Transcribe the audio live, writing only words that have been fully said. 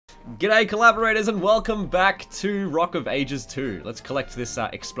G'day collaborators and welcome back to Rock of Ages 2. Let's collect this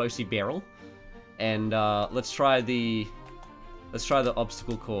explosive barrel. And let's try the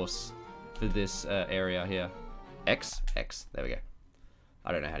obstacle course for this area here. X? X. There we go.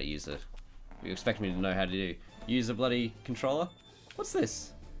 I don't know how to use it. You expect me to know how to use a bloody controller? What's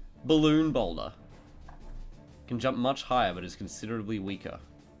this? Balloon boulder. Can jump much higher but is considerably weaker.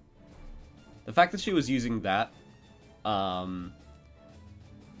 The fact that she was using that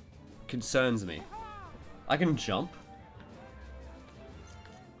concerns me. I can jump.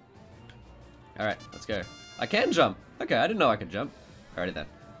 Alright, let's go. I can jump! Okay, I didn't know I could jump. Alrighty then.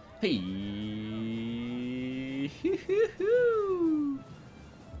 Hey!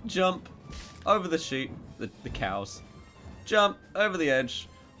 Jump over the sheep, the cows. Jump over the edge.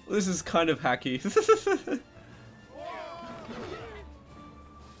 This is kind of hacky.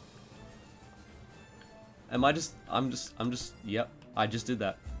 Yep, I just did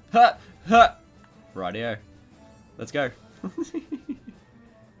that. Ha! Ha! Rightio. Let's go.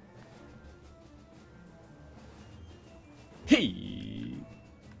 Hey!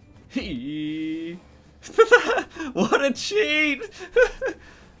 Hey! What a cheat!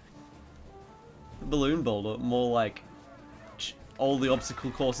 The balloon boulder, more like all the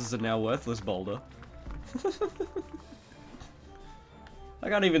obstacle courses are now worthless boulder. I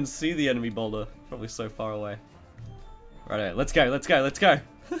can't even see the enemy boulder, probably so far away. Righto, let's go, let's go, let's go!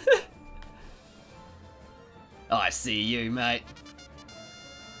 I see you, mate.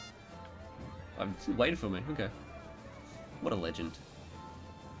 I'm waiting for me, okay. What a legend.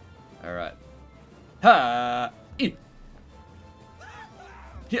 Alright. Ha! Here!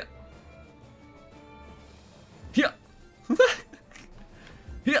 Here! Here!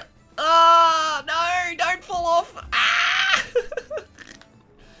 Here! Ah! No! Don't fall off! Ah!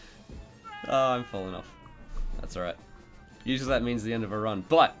 Oh, I'm falling off. That's alright. Usually that means the end of a run,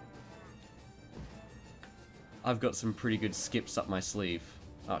 but I've got some pretty good skips up my sleeve.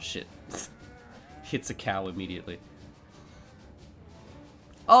 Oh shit. Hits a cow immediately.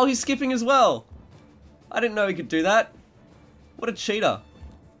 Oh, he's skipping as well! I didn't know he could do that. What a cheater.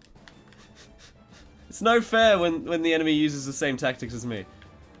 It's no fair when the enemy uses the same tactics as me.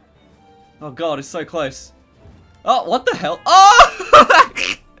 Oh god, it's so close. Oh, what the hell?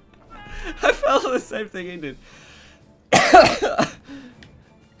 Oh! I fell for the same thing he did.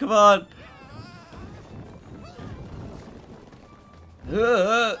 Come on.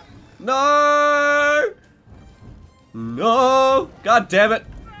 No! No! God damn it!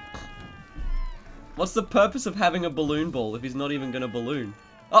 What's the purpose of having a balloon ball if he's not even gonna balloon?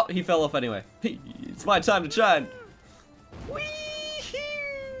 Oh, he fell off anyway. It's my time to shine. Whee!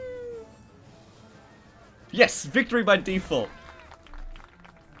 Yes, victory by default.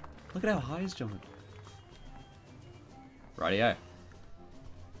 Look at how high he's jumping. Rightio.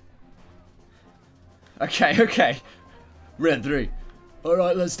 Okay, okay. Round 3.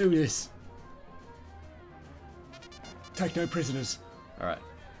 Alright, let's do this. Take no prisoners. Alright.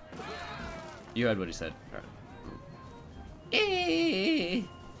 You heard what he said. Alright.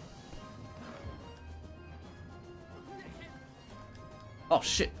 Oh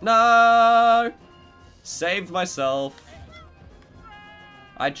shit. No! Saved myself.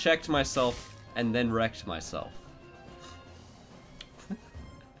 I checked myself and then wrecked myself.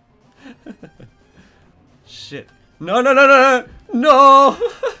 Shit. No, no, no, no, no!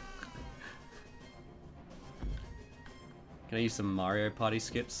 Can I use some Mario Party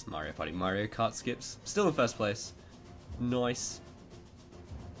skips? Mario Kart skips. Still in first place. Nice.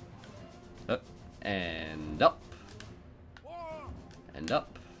 Up. And up. And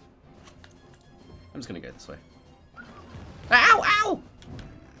up. I'm just gonna go this way. Ow! Ow!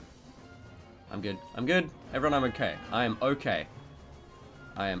 I'm good. I'm good. Everyone, I'm okay. I am okay.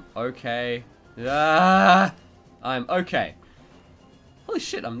 I am okay. Ah! I'm okay. Holy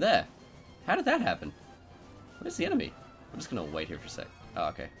shit, I'm there. How did that happen? Where's the enemy? I'm just gonna wait here for a sec. Oh,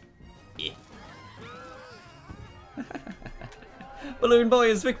 okay. Yeah. Balloon Boy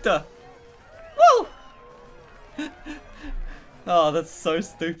is Victor! Woo! Oh, that's so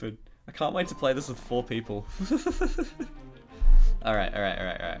stupid. I can't wait to play this with 4 people. Alright.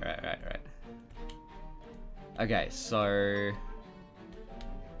 Okay, so...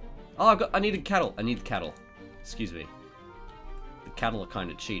 Oh, I needed cattle. I need cattle. Excuse me. The cattle are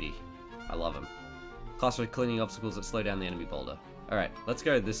kind of cheaty. I love them. Class for cleaning obstacles that slow down the enemy boulder. Alright, let's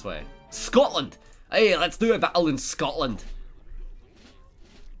go this way. Scotland! Hey, let's do a battle in Scotland!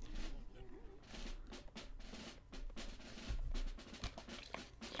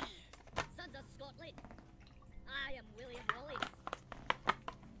 Sons of Scotland, I am William Wally.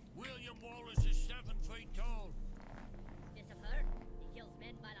 William Wallace is 7 feet tall. Disappeared. He kills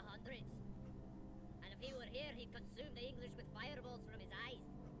men by the hundred. he'd consume the English with fireballs from his eyes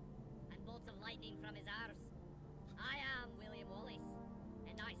and bolts of lightning from his arse. I am William Wallace,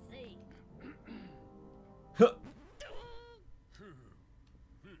 and I say,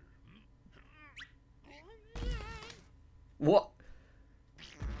 What?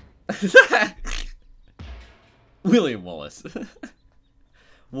 William Wallace.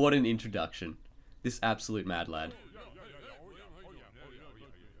 What an introduction. This absolute mad lad.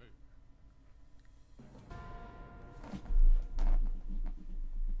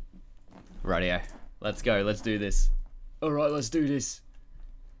 Rightio. Let's go. Let's do this. Alright, let's do this.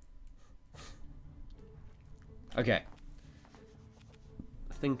 Okay.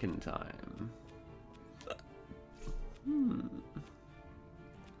 Thinking time.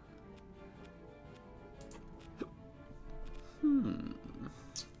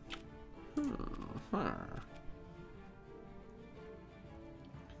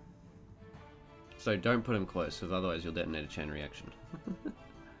 So don't put him close, because otherwise you'll detonate a chain reaction.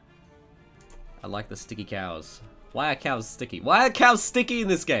 I like the sticky cows. Why are cows sticky? Why are cows sticky in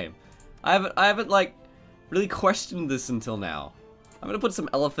this game? I haven't like really questioned this until now. I'm gonna put some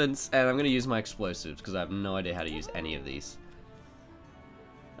elephants and I'm gonna use my explosives because I have no idea how to use any of these.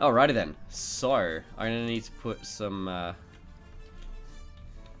 Alrighty then. So I'm gonna need to put some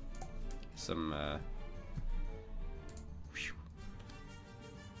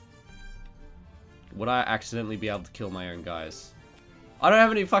would I accidentally be able to kill my own guys? I don't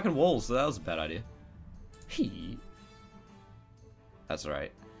have any fucking walls, so that was a bad idea. That's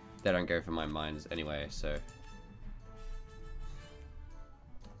alright. They don't go for my mines anyway, so...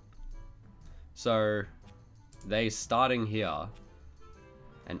 So, they starting here,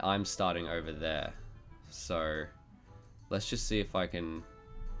 and I'm starting over there. So, let's just see if I can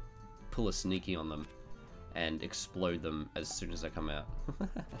pull a sneaky on them and explode them as soon as I come out.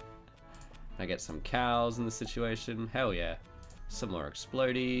 I get some cows in the situation. Hell yeah. Some more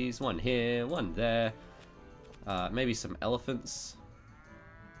explodies. One here, one there. Maybe some elephants.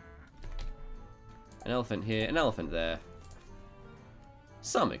 An elephant here, an elephant there.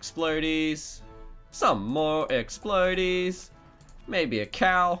 Some explodies. Some more explodies. Maybe a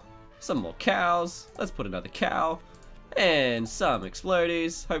cow. Some more cows. Let's put another cow. And some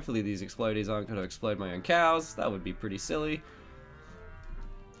explodies. Hopefully these explodies aren't going to explode my own cows. That would be pretty silly.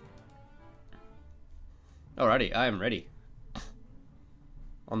 Alrighty, I am ready.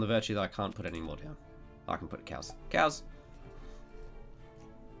 On the virtue that I can't put any more down. I can put cows. Cows.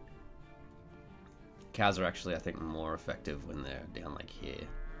 Cows are actually, I think, more effective when they're down like here.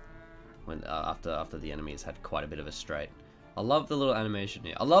 When after the enemy has had quite a bit of a straight. I love the little animation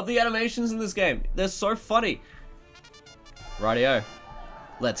here. I love the animations in this game. They're so funny. Rightio.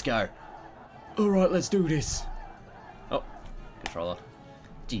 Let's go. Alright, let's do this. Oh, controller.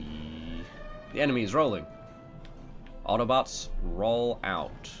 The enemy is rolling. Autobots, roll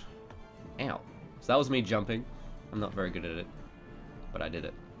out. Ow. So that was me jumping. I'm not very good at it, but I did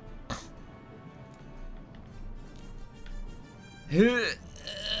it.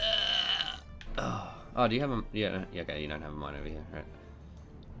 Oh, do you have a... Yeah, okay, you don't have a mine over here, right?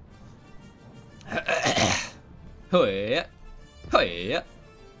 Hoya! Hoya!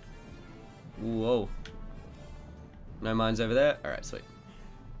 Whoa. No mines over there? Alright, sweet.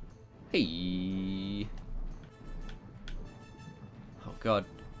 Hey! Oh, God.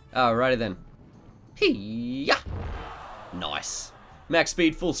 Alrighty then. Hey-ya! Nice. Max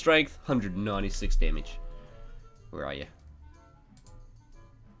speed, full strength, 196 damage. Where are you?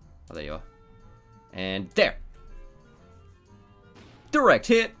 Oh, there you are. And there! Direct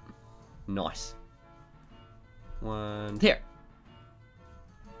hit! Nice. One there.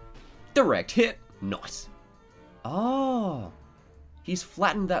 Direct hit! Nice. Oh! He's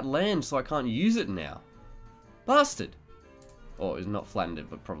flattened that land so I can't use it now. Bastard! Oh, he's not flattened it,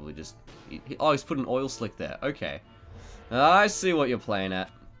 but probably just... oh, he's put an oil slick there. Okay. I see what you're playing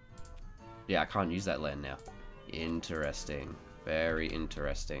at. Yeah, I can't use that land now. Interesting. Very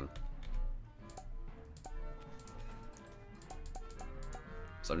interesting.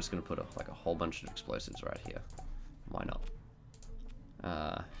 So I'm just going to put like a whole bunch of explosives right here. Why not?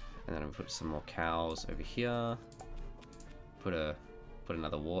 And then I'll put some more cows over here. Put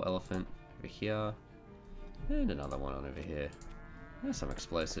another war elephant over here. And another one on over here. There's some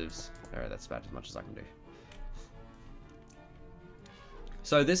explosives. Alright, that's about as much as I can do.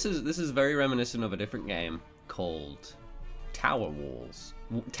 So this is very reminiscent of a different game called Tower Wars.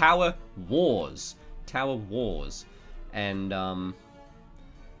 Tower Wars. Tower Wars. And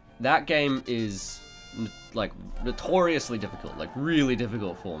that game is like notoriously difficult, like really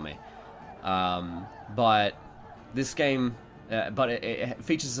difficult for me. But this game but it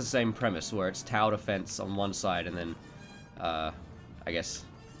features the same premise where it's tower defense on one side and then, I guess,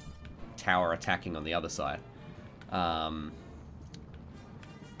 tower attacking on the other side. And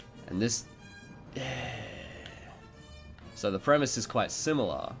this... So the premise is quite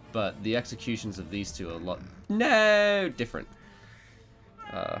similar, but the executions of these two are a lot... No! Different.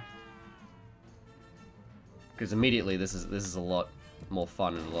 Because immediately this is a lot more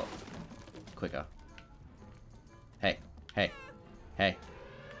fun and a lot quicker. Hey, hey, hey,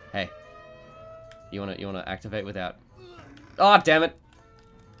 hey. You wanna activate without... Oh, damn it!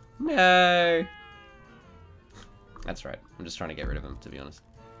 No! That's right. I'm just trying to get rid of him, to be honest.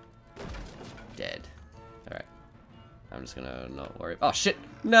 Dead. Alright. I'm just gonna not worry. Oh, shit!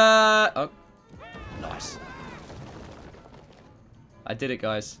 No! Oh. Nice. I did it,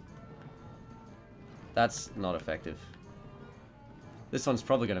 guys. That's not effective. This one's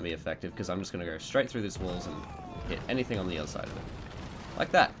probably gonna be effective, because I'm just gonna go straight through these walls and hit anything on the other side of it.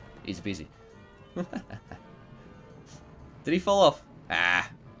 Like that. Easy peasy. Did he fall off? Ah!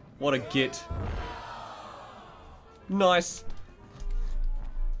 What a git. Nice.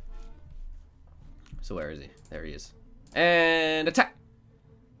 So where is he? There he is. And attack!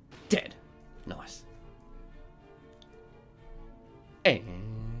 Dead. Nice. And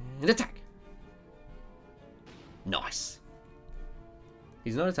attack! Nice.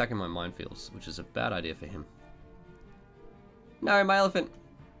 He's not attacking my minefields, which is a bad idea for him. No, my elephant.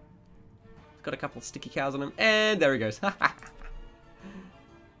 He's got a couple of sticky cows on him. And there he goes.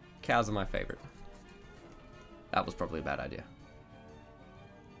 Cows are my favorite. That was probably a bad idea.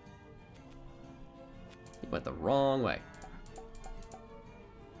 He went the wrong way.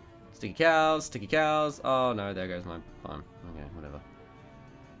 Sticky cows, sticky cows. Oh no, there goes my farm. Okay, whatever.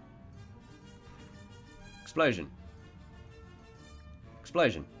 Explosion.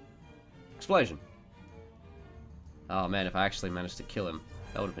 Explosion. Explosion. Oh man, if I actually managed to kill him,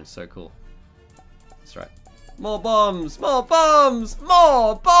 that would have been so cool. That's right. More bombs! More bombs!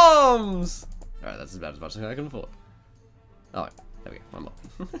 More bombs! Alright, that's about as much as I can afford. Oh, there we go. One more.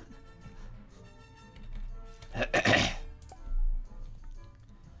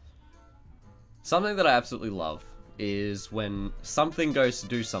 Something that I absolutely love is when something goes to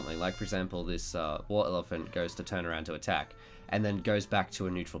do something, like for example this war elephant goes to turn around to attack and then goes back to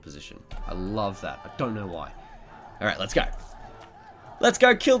a neutral position. I love that. I don't know why. Alright, let's go. Let's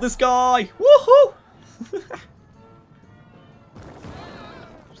go kill this guy! Woohoo!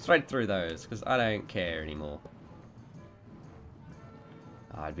 Straight through those, because I don't care anymore.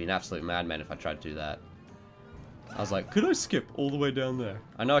 Oh, I'd be an absolute madman if I tried to do that. I was like, could I skip all the way down there?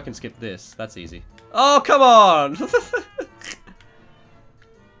 I know I can skip this. That's easy. Oh, come on!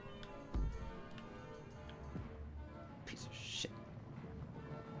 Piece of shit.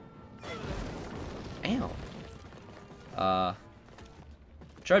 Ow.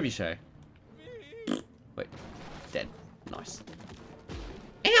 Trebuchet. Wait. Dead. Nice.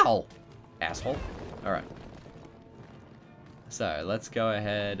 Ow! Asshole. Alright. So, let's go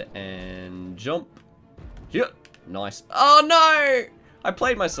ahead and jump. Yep. Nice. Oh no! I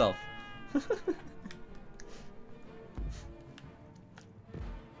played myself.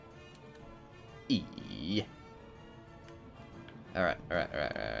 Alright.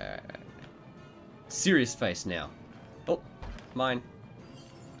 Serious face now. Oh, mine.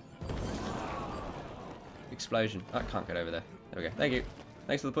 Explosion. Oh, I can't get over there. There we go. Thank you.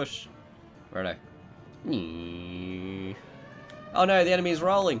 Thanks for the push. Righto. Oh no, the enemy is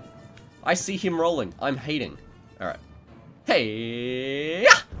rolling. I see him rolling. I'm hating. Alright. Hey!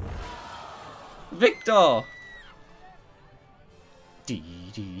 Victor!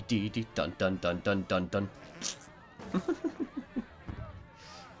 Dee dun dun dun dun dun dun.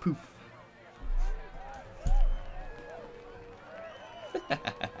 Poof.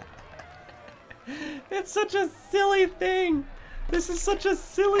 It's such a silly thing. This is such a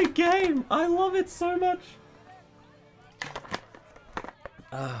silly game. I love it so much.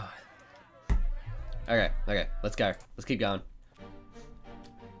 Ah. Okay, let's go. Let's keep going.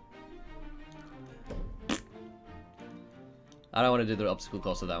 I don't want to do the obstacle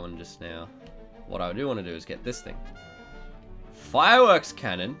course of that one just now. What I do want to do is get this thing. Fireworks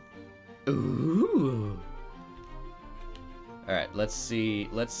cannon. Ooh. Alright, let's see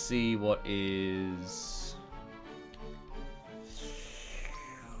what is...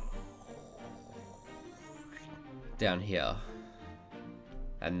 down here.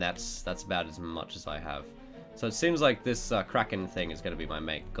 And that's about as much as I have. So it seems like this Kraken thing is going to be my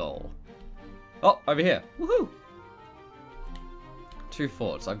main goal. Oh, over here. Woohoo! 2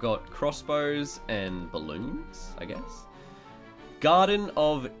 forts. I've got crossbows and balloons, I guess. Garden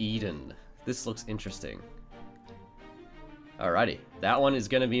of Eden. This looks interesting. Alrighty, that one is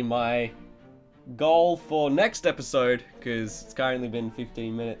going to be my goal for next episode, because it's currently been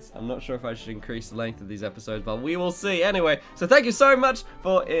 15 minutes. I'm not sure if I should increase the length of these episodes, but we will see. Anyway, so thank you so much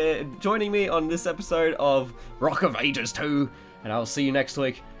for joining me on this episode of Rock of Ages 2, and I will see you next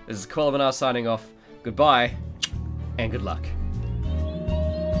week. This is Quillimanar signing off. Goodbye, and good luck.